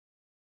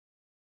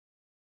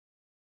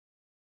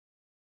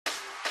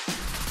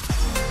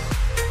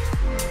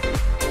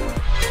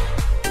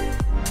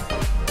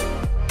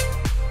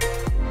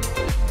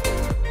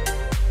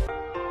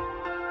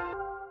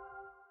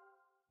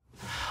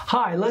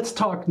Hi, let's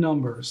talk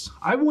numbers.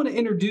 I want to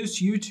introduce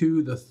you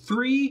to the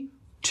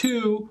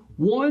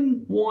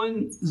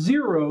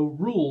 3-2-1-1-0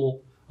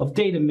 rule of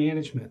data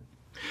management.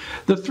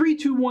 The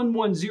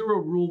 3-2-1-1-0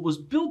 rule was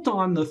built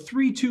on the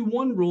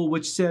 3-2-1 rule,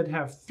 which said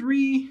have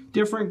 3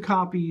 different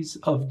copies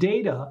of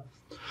data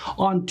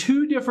on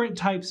 2 different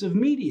types of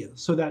media.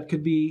 So that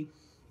could be,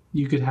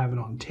 you could have it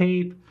on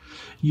tape,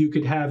 you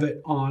could have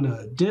it on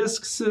a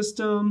disk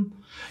system,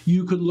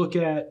 you could look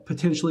at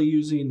potentially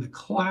using the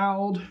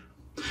cloud.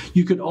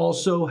 You could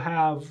also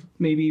have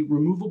maybe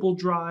removable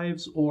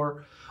drives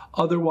or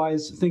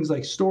otherwise things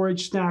like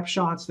storage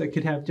snapshots that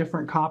could have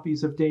different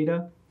copies of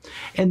data.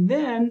 And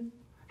then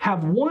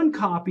have one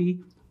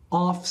copy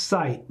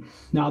off-site.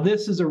 Now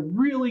this is a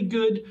really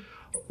good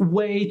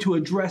way to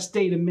address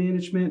data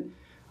management.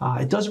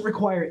 It doesn't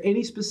require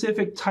any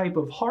specific type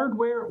of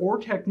hardware or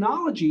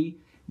technology,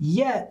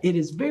 yet it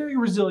is very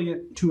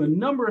resilient to a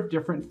number of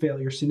different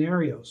failure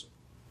scenarios.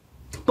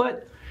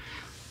 But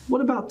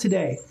what about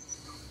today?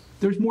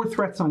 There's more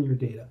threats on your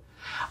data.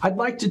 I'd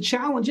like to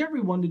challenge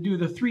everyone to do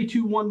the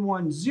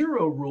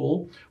 3-2-1-1-0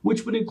 rule,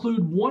 which would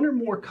include 1 or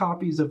more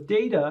copies of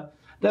data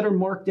that are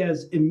marked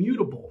as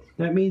immutable.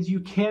 That means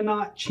you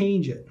cannot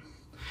change it.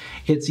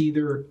 It's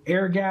either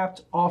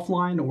air-gapped,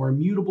 offline, or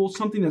immutable,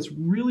 something that's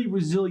really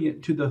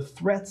resilient to the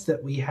threats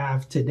that we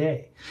have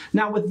today.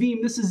 Now with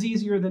Veeam, this is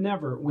easier than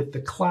ever. With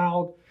the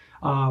cloud,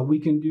 we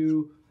can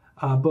do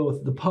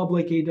both the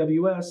public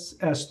AWS,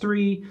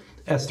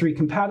 S3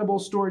 compatible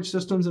storage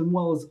systems, as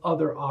well as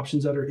other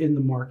options that are in the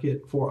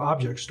market for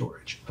object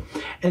storage.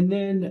 And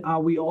then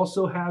we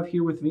also have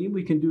here with Veeam,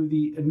 we can do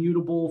the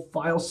immutable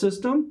file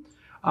system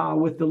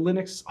with the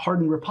Linux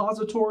hardened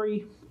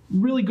repository.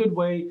 Really good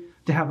way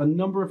to have a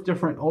number of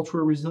different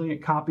ultra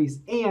resilient copies.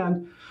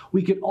 And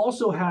we could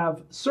also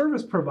have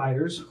service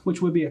providers,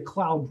 which would be a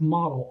cloud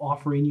model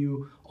offering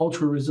you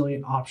ultra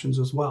resilient options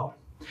as well.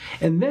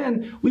 And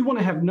then we want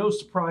to have no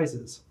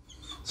surprises.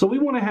 So we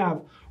want to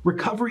have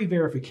recovery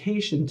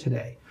verification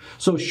today.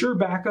 So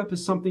SureBackup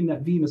is something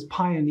that Veeam has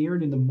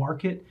pioneered in the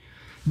market.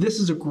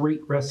 This is a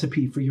great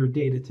recipe for your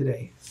data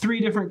today. 3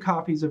 different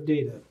copies of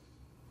data,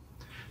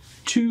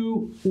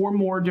 2 or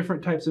more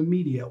different types of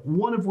media,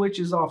 one of which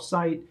is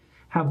off-site.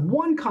 Have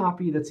 1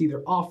 copy that's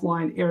either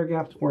offline,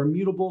 air-gapped, or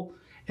immutable,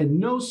 and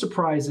no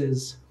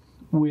surprises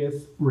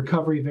with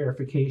recovery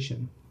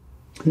verification.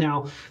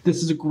 Now,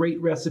 this is a great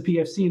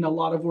recipe. I've seen a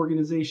lot of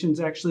organizations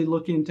actually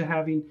look into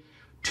having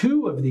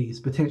 2 of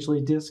these,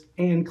 potentially disk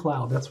and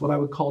cloud. That's what I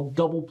would call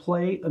double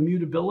play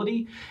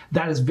immutability.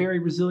 That is very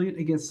resilient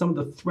against some of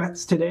the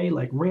threats today,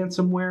 like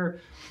ransomware.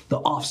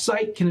 The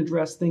offsite can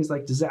address things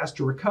like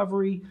disaster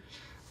recovery.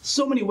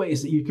 So many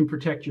ways that you can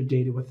protect your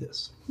data with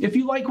this. If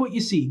you like what you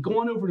see,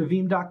 go on over to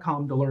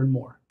veeam.com to learn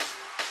more.